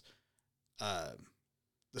that is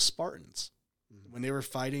the Spartans, when they were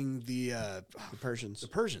fighting the Persians. The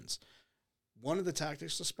Persians. One of the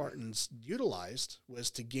tactics the Spartans utilized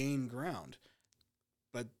was to gain ground.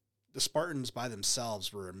 But the Spartans by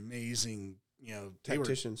themselves were amazing,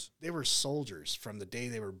 tacticians. They were soldiers from the day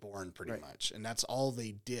they were born, pretty much. And that's all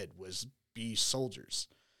they did was be soldiers.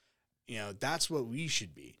 That's what we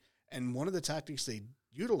should be. And one of the tactics they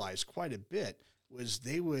utilized quite a bit was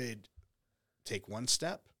they would take one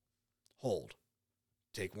step, hold.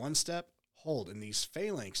 Take one step, hold. And these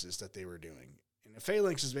phalanxes that they were doing. And the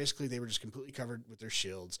phalanxes, basically, they were just completely covered with their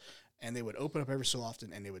shields. And they would open up every so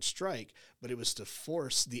often and they would strike. But it was to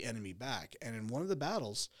force the enemy back. And in one of the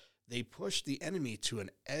battles, they pushed the enemy to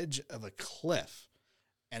an edge of a cliff.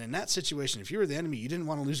 And in that situation, if you were the enemy, you didn't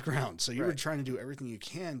want to lose ground. So you were trying to do everything you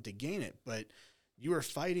can to gain it. But you were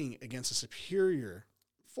fighting against a superior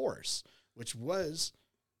force, which was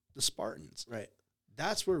the Spartans. Right.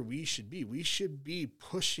 That's where we should be. We should be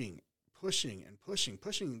pushing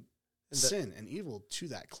sin and evil to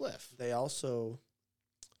that cliff. They also,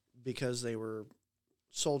 because they were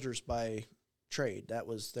soldiers by trade, that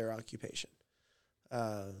was their occupation.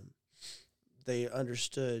 They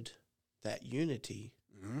understood that unity,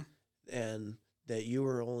 and that you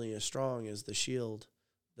were only as strong as the shield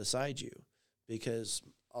beside you, because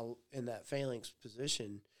in that phalanx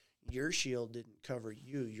position, your shield didn't cover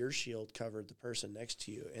you. Your shield covered the person next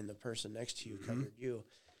to you, and the person next to you covered you.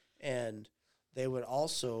 And they would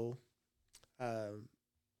also,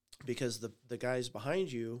 because the guys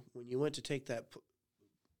behind you, when you went to take that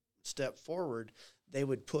step forward, they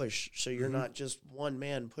would push. So you're not just one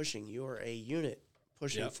man pushing. You're a unit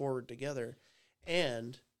pushing forward together.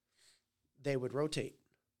 And they would rotate,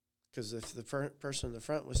 because if the person in the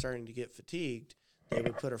front was starting to get fatigued, they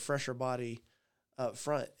would put a fresher body up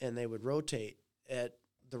front, and they would rotate at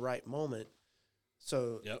the right moment.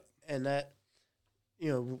 So, Yep. and that,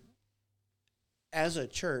 as a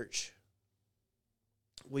church,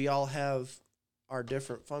 we all have our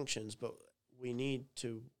different functions, but we need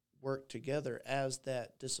to work together as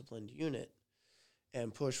that disciplined unit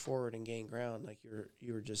and push forward and gain ground, like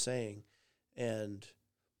you were just saying.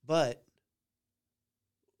 But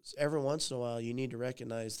every once in a while, you need to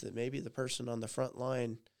recognize that maybe the person on the front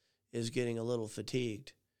line is getting a little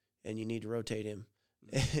fatigued, and you need to rotate him,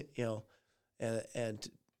 and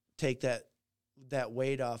take that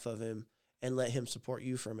weight off of him and let him support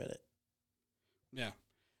you for a minute. Yeah.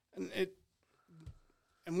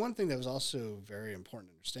 And one thing that was also very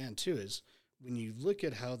important to understand too is when you look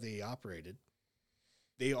at how they operated,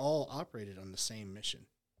 they all operated on the same mission,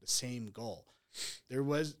 the same goal. There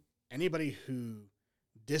was anybody who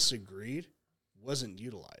disagreed wasn't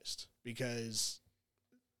utilized, because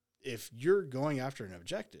if you're going after an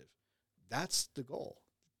objective, that's the goal.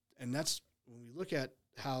 And that's when we look at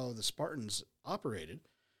how the Spartans operated,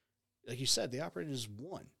 like you said, they operated as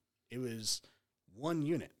one. It was one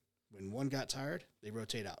unit. When one got tired, they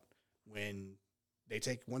rotate out. When they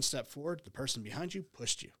take one step forward, the person behind you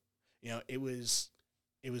pushed you. It was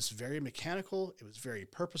very mechanical. It was very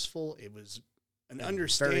purposeful. It was an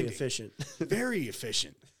understanding. Very efficient. Very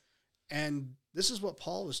efficient. And this is what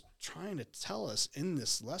Paul was trying to tell us in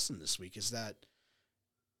this lesson this week, is that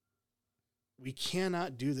we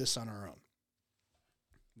cannot do this on our own.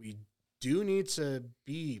 We do need to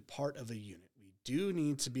be part of a unit. We do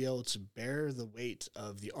need to be able to bear the weight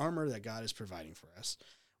of the armor that God is providing for us.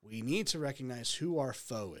 We need to recognize who our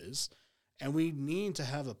foe is, and we need to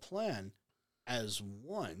have a plan as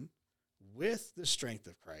one with the strength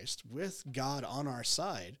of Christ, with God on our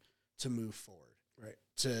side, to move forward. Right.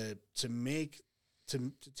 To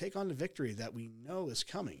take on the victory that we know is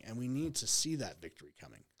coming, and we need to see that victory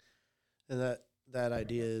coming. And that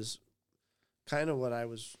idea is kind of what I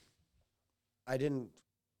didn't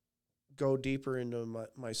go deeper into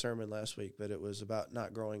my sermon last week, but it was about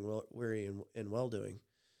not growing weary in well-doing.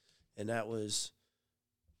 And that was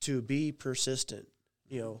to be persistent,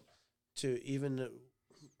 to even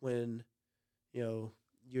when, you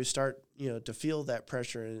start, to feel that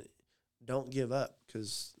pressure, and don't give up,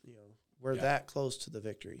 because, we're that close to the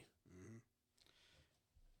victory. Mm-hmm.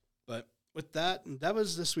 But with that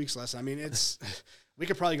was this week's lesson. I mean, it's we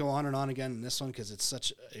could probably go on and on again in this one, because it's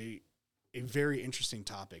such a very interesting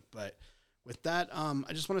topic. But with that,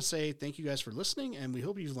 I just want to say thank you guys for listening, and we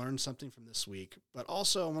hope you've learned something from this week. But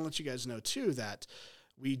also, I want to let you guys know, too, that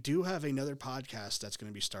we do have another podcast that's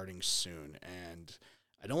going to be starting soon. And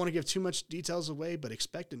I don't want to give too much details away, but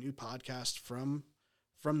expect a new podcast from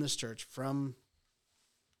this church, from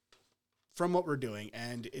what we're doing.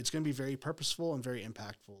 And it's going to be very purposeful and very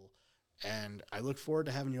impactful. And I look forward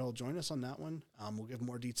to having you all join us on that one. We'll give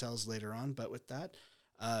more details later on. But with that,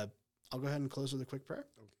 I'll go ahead and close with a quick prayer.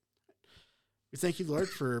 Okay. We thank you, Lord,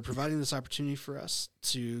 for providing this opportunity for us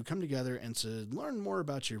to come together and to learn more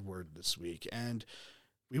about your word this week. And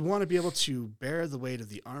we want to be able to bear the weight of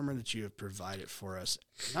the armor that you have provided for us,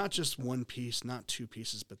 not just one piece, not two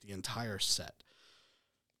pieces, but the entire set.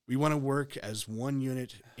 We want to work as one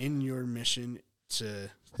unit in your mission to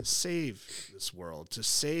save this world, to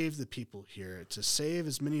save the people here, to save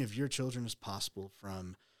as many of your children as possible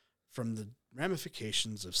from the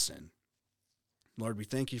ramifications of sin. Lord, we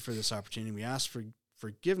thank you for this opportunity. We ask for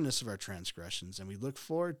forgiveness of our transgressions, and we look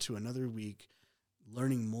forward to another week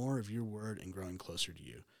learning more of your word and growing closer to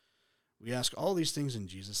you. We ask all these things in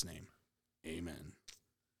Jesus' name. Amen.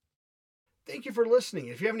 Thank you for listening.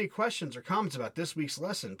 If you have any questions or comments about this week's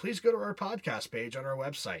lesson, please go to our podcast page on our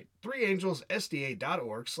website,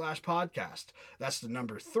 3angelsSDA.org/podcast. That's the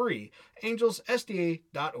number 3,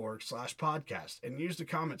 angelsSDA.org/podcast, and use the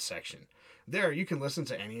comments section. There, you can listen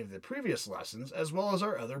to any of the previous lessons as well as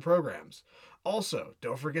our other programs. Also,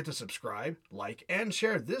 don't forget to subscribe, like, and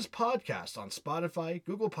share this podcast on Spotify,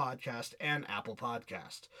 Google Podcast, and Apple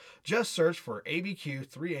Podcast. Just search for ABQ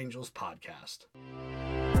 3 Angels Podcast.